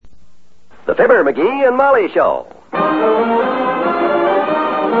The Fibber, MCGee, and Molly Show.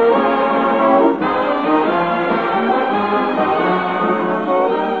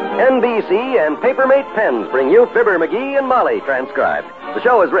 NBC and Papermate Pens bring you Fibber, MCGee, and Molly, transcribed. The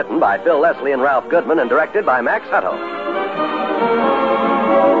show is written by Phil Leslie and Ralph Goodman and directed by Max Hutto.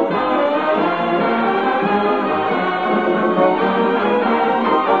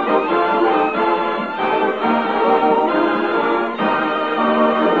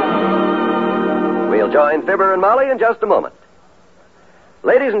 We'll join Fibber and Molly in just a moment.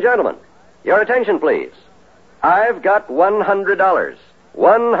 Ladies and gentlemen, your attention, please. I've got $100.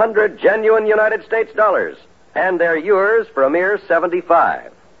 100 genuine United States dollars. And they're yours for a mere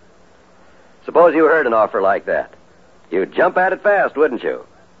 75. Suppose you heard an offer like that. You'd jump at it fast, wouldn't you?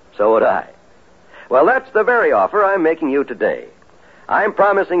 So would I. Well, that's the very offer I'm making you today. I'm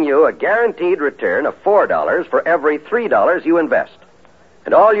promising you a guaranteed return of $4 for every $3 you invest.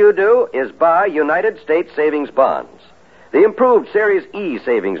 And all you do is buy United States savings bonds. The improved Series E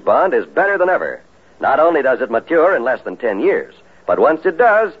savings bond is better than ever. Not only does it mature in less than 10 years, but once it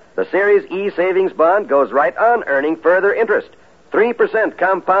does, the Series E savings bond goes right on earning further interest. 3%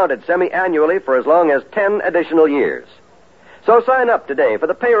 compounded semi-annually for as long as 10 additional years. So sign up today for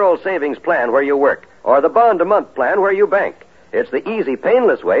the payroll savings plan where you work, or the bond-a-month plan where you bank. It's the easy,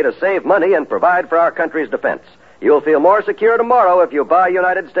 painless way to save money and provide for our country's defense. You'll feel more secure tomorrow if you buy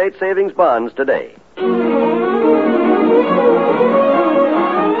United States savings bonds today.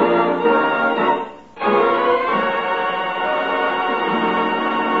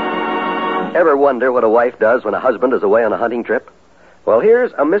 Ever wonder what a wife does when a husband is away on a hunting trip? Well,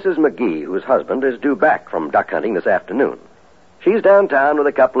 here's a Mrs. McGee whose husband is due back from duck hunting this afternoon. She's downtown with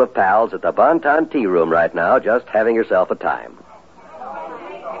a couple of pals at the Bonton Tea Room right now, just having herself a time.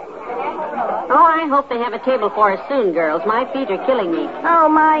 Oh, I hope they have a table for us soon, girls. My feet are killing me. Oh,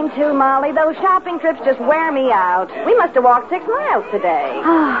 mine too, Molly. Those shopping trips just wear me out. We must have walked 6 miles today.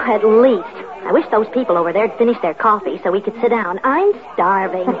 Oh, at least. I wish those people over there had finished their coffee so we could sit down. I'm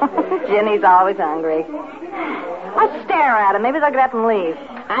starving. Ginny's always hungry. Let's stare at them. Maybe they'll get up and leave.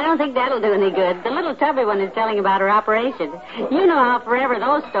 I don't think that'll do any good. The little tubby one is telling about her operation. You know how forever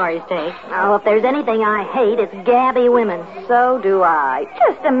those stories take. Oh, if there's anything I hate, it's gabby women. So do I.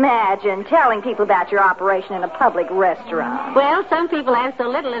 Just imagine telling people about your operation in a public restaurant. Well, some people have so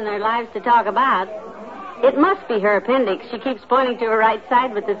little in their lives to talk about. It must be her appendix. She keeps pointing to her right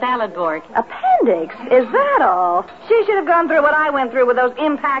side with the salad fork. Appendix? Is that all? She should have gone through what I went through with those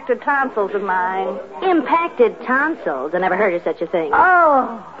impacted tonsils of mine. Impacted tonsils? I never heard of such a thing.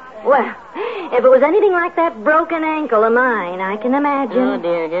 Oh. Well, if it was anything like that broken ankle of mine, I can imagine. Oh,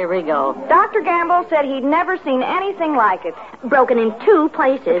 dear, here we go. Dr. Gamble said he'd never seen anything like it. Broken in 2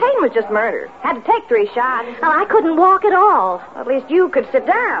 places. The pain was just murder. Had to take 3 shots. Well, I couldn't walk at all. At least you could sit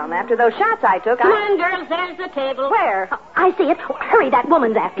down. After those shots I took, Come on, girls, there's the table. Where? I see it. Hurry, that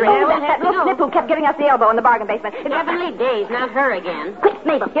woman's after it. Oh, that little snip who kept giving us the elbow in the bargain basement. Heavenly days, not her again. Quick,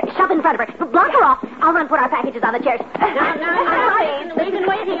 Mabel, here, shove in front of her. Block her off. I'll run put our packages on the chairs. No, we've been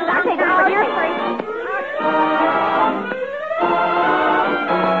waiting a long time.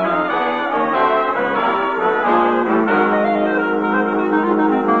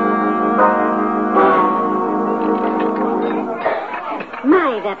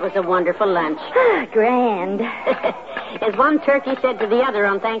 My, that was a wonderful lunch. Grand. As one turkey said to the other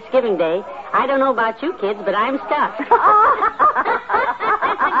on Thanksgiving Day, I don't know about you kids, but I'm stuffed.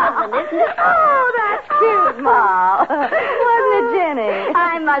 Oh, that's cute, Ma. Wasn't it, Jenny?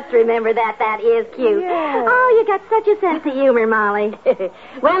 I must remember that. That is cute. Yeah. Oh, you got such a sense of humor, Molly.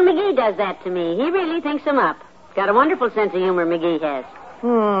 Well, McGee does that to me. He really thinks them up. Got a wonderful sense of humor, McGee has.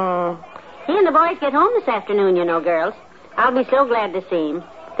 He and the boys get home this afternoon, you know, girls. I'll be so glad to see him.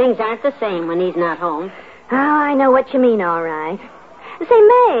 Things aren't the same when he's not home. Oh, I know what you mean, all right. Say,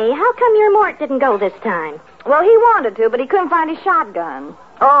 May, how come your Mort didn't go this time? Well, he wanted to, but he couldn't find his shotgun.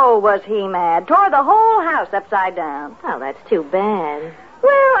 Oh, was he mad. Tore the whole house upside down. Oh, that's too bad.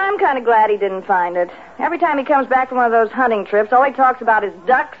 Well, I'm kind of glad he didn't find it. Every time he comes back from one of those hunting trips, all he talks about is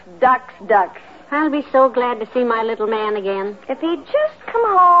ducks, ducks, ducks. I'll be so glad to see my little man again. If he'd just come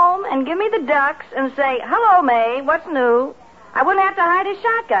home and give me the ducks and say, "Hello, May, what's new?" I wouldn't have to hide his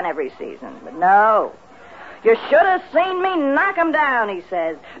shotgun every season. But no. You should have seen me knock 'em down, he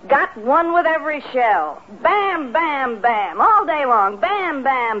says. Got one with every shell. Bam, bam, bam. All day long. Bam,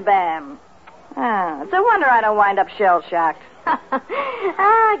 bam, bam. It's a wonder I don't wind up shell-shocked.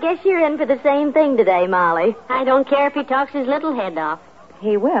 I guess you're in for the same thing today, Molly. I don't care if he talks his little head off.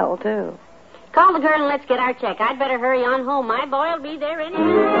 He will, too. Call the girl and let's get our check. I'd better hurry on home. My boy will be there any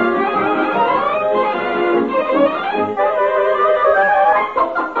minute.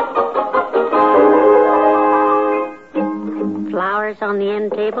 flowers on the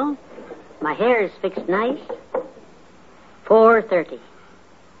end table. My hair's fixed nice. 4:30.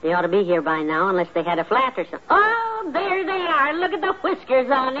 They ought to be here by now unless they had a flat or something. Oh, there they are. Look at the whiskers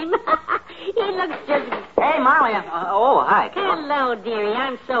on him. He looks just... Hey, Molly. Hi. Hello, dearie.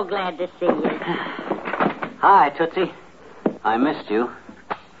 I'm so glad to see you. Hi, Tootsie. I missed you.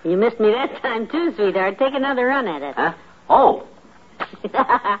 You missed me that time, too, sweetheart. Take another run at it. Huh? Oh.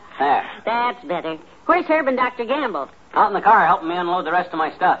 There. That's better. Where's Herb and Dr. Gamble? Out in the car helping me unload the rest of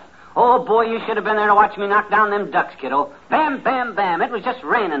my stuff. Oh, boy, you should have been there to watch me knock down them ducks, kiddo. Bam, bam, bam. It was just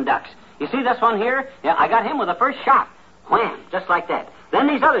raining ducks. You see this one here? Yeah, I got him with the first shot. Wham, just like that. Then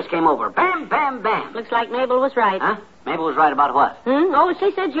these others came over. Bam, bam, bam. Looks like Mabel was right. Huh? Mabel was right about what? Oh,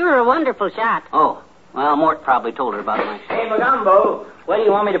 she said you were a wonderful shot. Oh, well, Mort probably told her about my... Hey, Magumbo, where do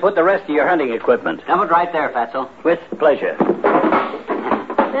you want me to put the rest of your hunting equipment? Have it right there, Fatso. With pleasure.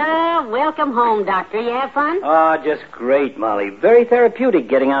 Welcome home, Doctor. You have fun? Oh, just great, Molly. Very therapeutic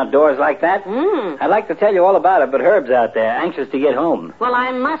getting outdoors like that. I'd like to tell you all about it, but Herb's out there, anxious to get home. Well,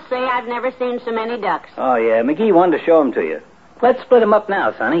 I must say I've never seen so many ducks. Oh, yeah. McGee wanted to show them to you. Let's split them up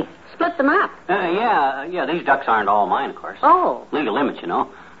now, Sonny. Split them up? Yeah, these ducks aren't all mine, of course. Oh. Legal limits, you know.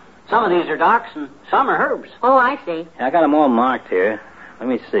 Some of these are Doc's and some are Herb's. Oh, I see. I got them all marked here. Let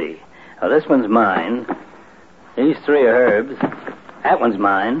me see. Oh, this one's mine. These 3 are Herb's. That one's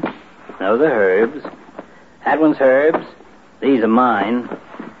mine. Those are Herb's. That one's Herb's. These are mine.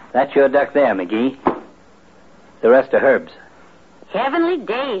 That's your duck there, McGee. The rest are Herb's. Heavenly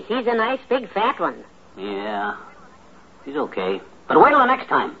days. He's a nice, big, fat one. Yeah. He's okay. But wait till the next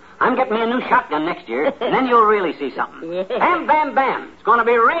time. I'm getting me a new shotgun next year, and then you'll really see something. Yeah. Bam, bam, bam. It's going to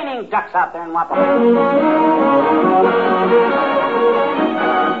be raining ducks out there in Wapping.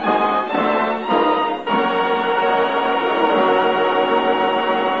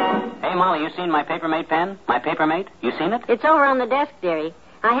 Hey, Molly, you seen my papermate pen? My papermate? You seen it? It's over on the desk, dearie.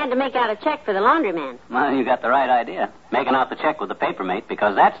 I had to make out a check for the laundryman. Well, you got the right idea. Making out the check with the papermate,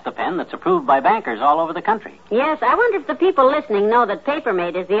 because that's the pen that's approved by bankers all over the country. Yes, I wonder if the people listening know that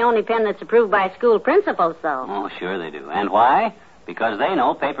papermate is the only pen that's approved by school principals, though. Oh, sure they do. And why? Because they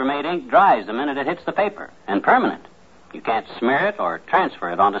know papermate ink dries the minute it hits the paper. And permanent. You can't smear it or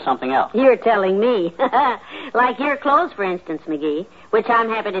transfer it onto something else. You're telling me. Like your clothes, for instance, McGee, which I'm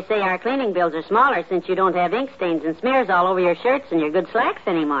happy to say our cleaning bills are smaller since you don't have ink stains and smears all over your shirts and your good slacks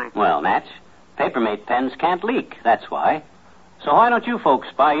anymore. Well, Natch, papermate pens can't leak. That's why. So why don't you folks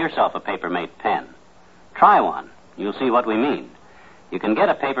buy yourself a papermate pen? Try one. You'll see what we mean. You can get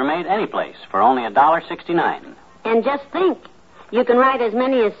a papermate any place for only $1.69. And just think, you can write as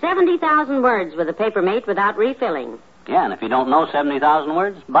many as 70,000 words with a papermate without refilling. Yeah, and if you don't know 70,000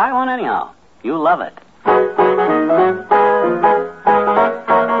 words, buy one anyhow. You'll love it.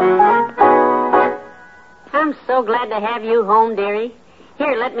 I'm so glad to have you home, dearie.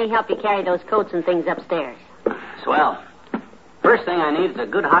 Here, let me help you carry those coats and things upstairs. Swell. First thing I need is a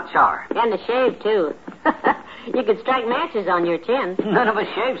good hot shower. And a shave, too. You could strike matches on your chin. None of us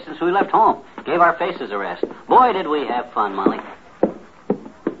shaved since we left home. Gave our faces a rest. Boy, did we have fun, Molly.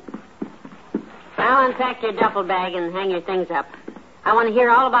 I'll unpack your duffel bag and hang your things up. I want to hear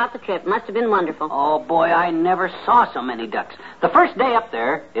all about the trip. Must have been wonderful. Oh, boy, I never saw so many ducks. The first day up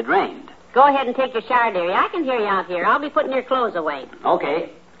there, it rained. Go ahead and take your shower, dearie. I can hear you out here. I'll be putting your clothes away. Okay.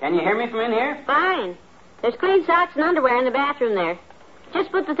 Can you hear me from in here? Fine. There's clean socks and underwear in the bathroom there.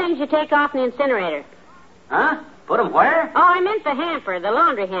 Just put the things you take off in the incinerator. Huh? Put them where? Oh, I meant the hamper, the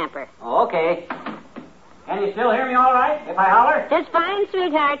laundry hamper. Oh, okay. Can you still hear me all right if I holler? Just fine,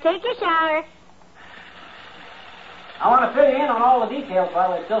 sweetheart. Take your shower. I want to fill you in on all the details while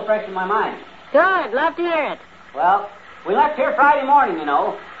they're still fresh in my mind. Good. Love to hear it. Well, we left here Friday morning, you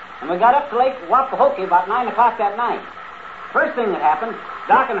know, and we got up to Lake Wapahokee about 9 o'clock that night. First thing that happened,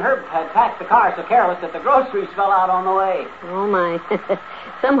 Doc and Herb had packed the car so careless that the groceries fell out on the way. Oh, my.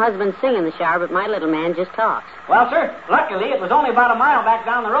 Some husbands sing in the shower, but my little man just talks. Well, sir, luckily it was only about a mile back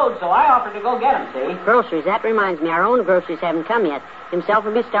down the road, so I offered to go get them, see? Groceries. That reminds me, our own groceries haven't come yet. Himself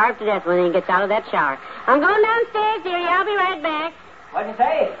will be starved to death when he gets out of that shower. I'm going downstairs, dearie. I'll be right back. What'd you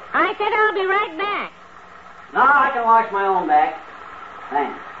say? I said I'll be right back. No, I can wash my own back.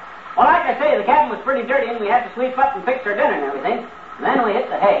 Thanks. Well, like I say, the cabin was pretty dirty, and we had to sweep up and fix our dinner and everything. And then we hit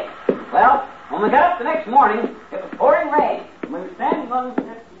the hay. Well, when we got up the next morning, it was pouring rain. We were standing on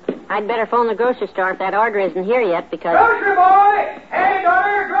the... I'd better phone the grocery store if that order isn't here yet, because... Grocery boy! Hey,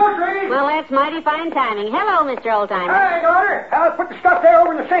 daughter, groceries! Well, that's mighty fine timing. Hello, Mr. Oldtimer. Hey, daughter, I'll put the stuff there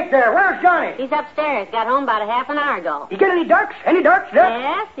over in the sink there. Where's Johnny? He's upstairs. Got home about a half an hour ago. You get any ducks? Any ducks?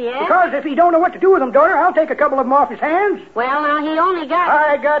 Yes, yes. Because if he don't know what to do with them, daughter, I'll take a couple of them off his hands. Well, now, he only got...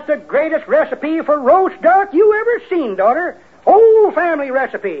 I got the greatest recipe for roast duck you ever seen, daughter. Old family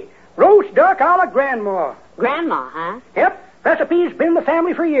recipe. Roast duck a la Grandma. Grandma, huh? Yep, recipe's been in the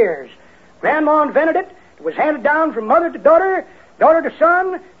family for years. Grandma invented it. It was handed down from mother to daughter, daughter to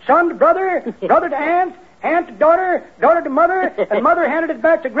son, son to brother, brother to aunt, aunt to daughter, daughter to mother, and mother handed it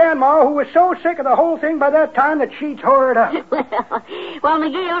back to Grandma, who was so sick of the whole thing by that time that she tore it up. Well,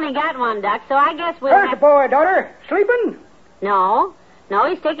 McGee only got one duck, so I guess we'll There's the boy, daughter. Sleeping? No,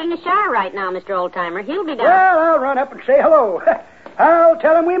 he's taking a shower right now, Mr. Oldtimer. He'll be down. Well, I'll run up and say hello. I'll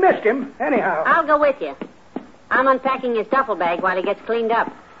tell him we missed him, anyhow. I'll go with you. I'm unpacking his duffel bag while he gets cleaned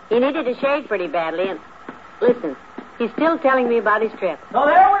up. He needed a shave pretty badly, and... Listen, he's still telling me about his trip. So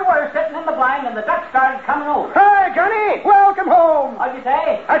there we were, sitting in the blind, and the ducks started coming over. Hi, Johnny. Welcome home. What'd you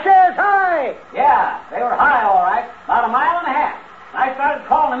say? I says hi. Yeah, they were high, all right. About 1.5 miles. I started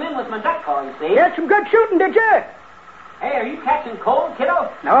calling them in with my duck call, you see. You had some good shooting, did you? Hey, are you catching cold, kiddo?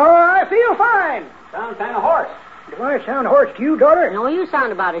 No, I feel fine. Sound kind of hoarse. Do I sound hoarse to you, daughter? No, you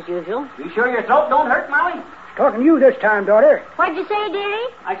sound about as usual. You sure your throat don't hurt, Molly? Talking to you this time, daughter. What'd you say,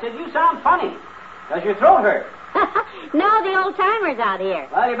 dearie? I said you sound funny. Does your throat hurt? No, the Old-Timer's out here.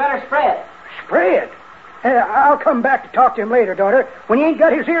 Well, you better spray it. Spray it. I'll come back to talk to him later, daughter, when he ain't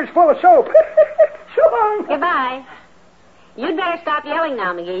got his ears full of soap. So long. Goodbye. You'd better stop yelling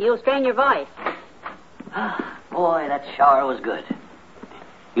now, McGee. You'll strain your voice. Boy, that shower was good.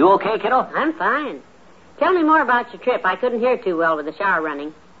 You okay, kiddo? I'm fine. Tell me more about your trip. I couldn't hear too well with the shower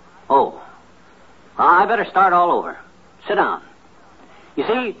running. Oh. Well, I better start all over. Sit down. You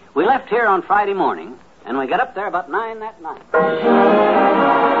see, we left here on Friday morning, and we got up there about 9 that night.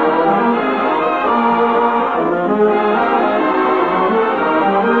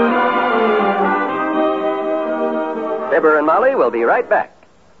 Fibber and Molly will be right back.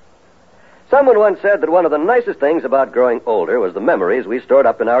 Someone once said that one of the nicest things about growing older was the memories we stored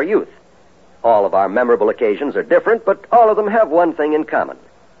up in our youth. All of our memorable occasions are different, but all of them have one thing in common.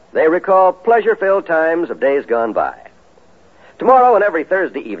 They recall pleasure-filled times of days gone by. Tomorrow and every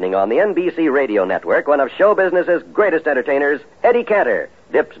Thursday evening on the NBC radio network, one of show business's greatest entertainers, Eddie Cantor,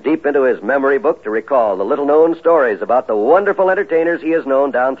 dips deep into his memory book to recall the little-known stories about the wonderful entertainers he has known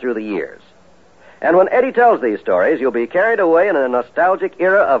down through the years. And when Eddie tells these stories, you'll be carried away in a nostalgic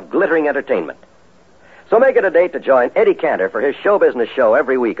era of glittering entertainment. So make it a date to join Eddie Cantor for his show business show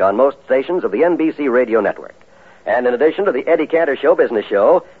every week on most stations of the NBC radio network. And in addition to the Eddie Cantor Show Business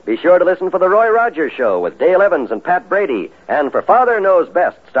Show, be sure to listen for the Roy Rogers Show with Dale Evans and Pat Brady, and for Father Knows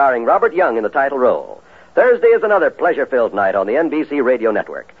Best, starring Robert Young in the title role. Thursday is another pleasure-filled night on the NBC radio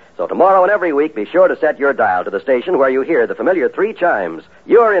network. So tomorrow and every week, be sure to set your dial to the station where you hear the familiar 3 chimes,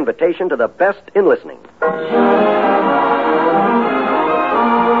 your invitation to the best in listening.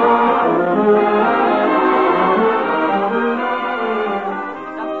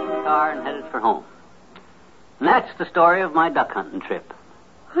 And that's the story of my duck hunting trip.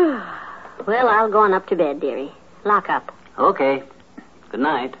 Well, I'll go on up to bed, dearie. Lock up. Okay. Good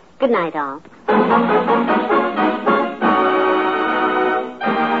night. Good night, all.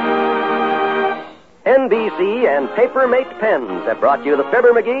 NBC and Papermate Pens have brought you the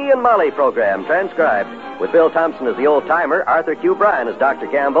Fibber, McGee, and Molly program, transcribed with Bill Thompson as the old-timer, Arthur Q. Bryan as Dr.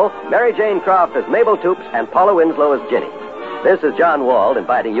 Campbell, Mary Jane Croft as Mabel Toops, and Paula Winslow as Ginny. This is John Wald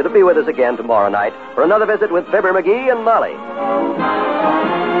inviting you to be with us again tomorrow night for another visit with Fibber, McGee, and Molly.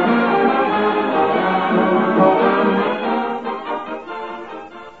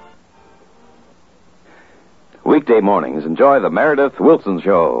 Weekday mornings, enjoy the Meredith Wilson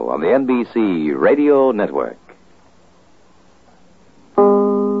Show on the NBC Radio Network.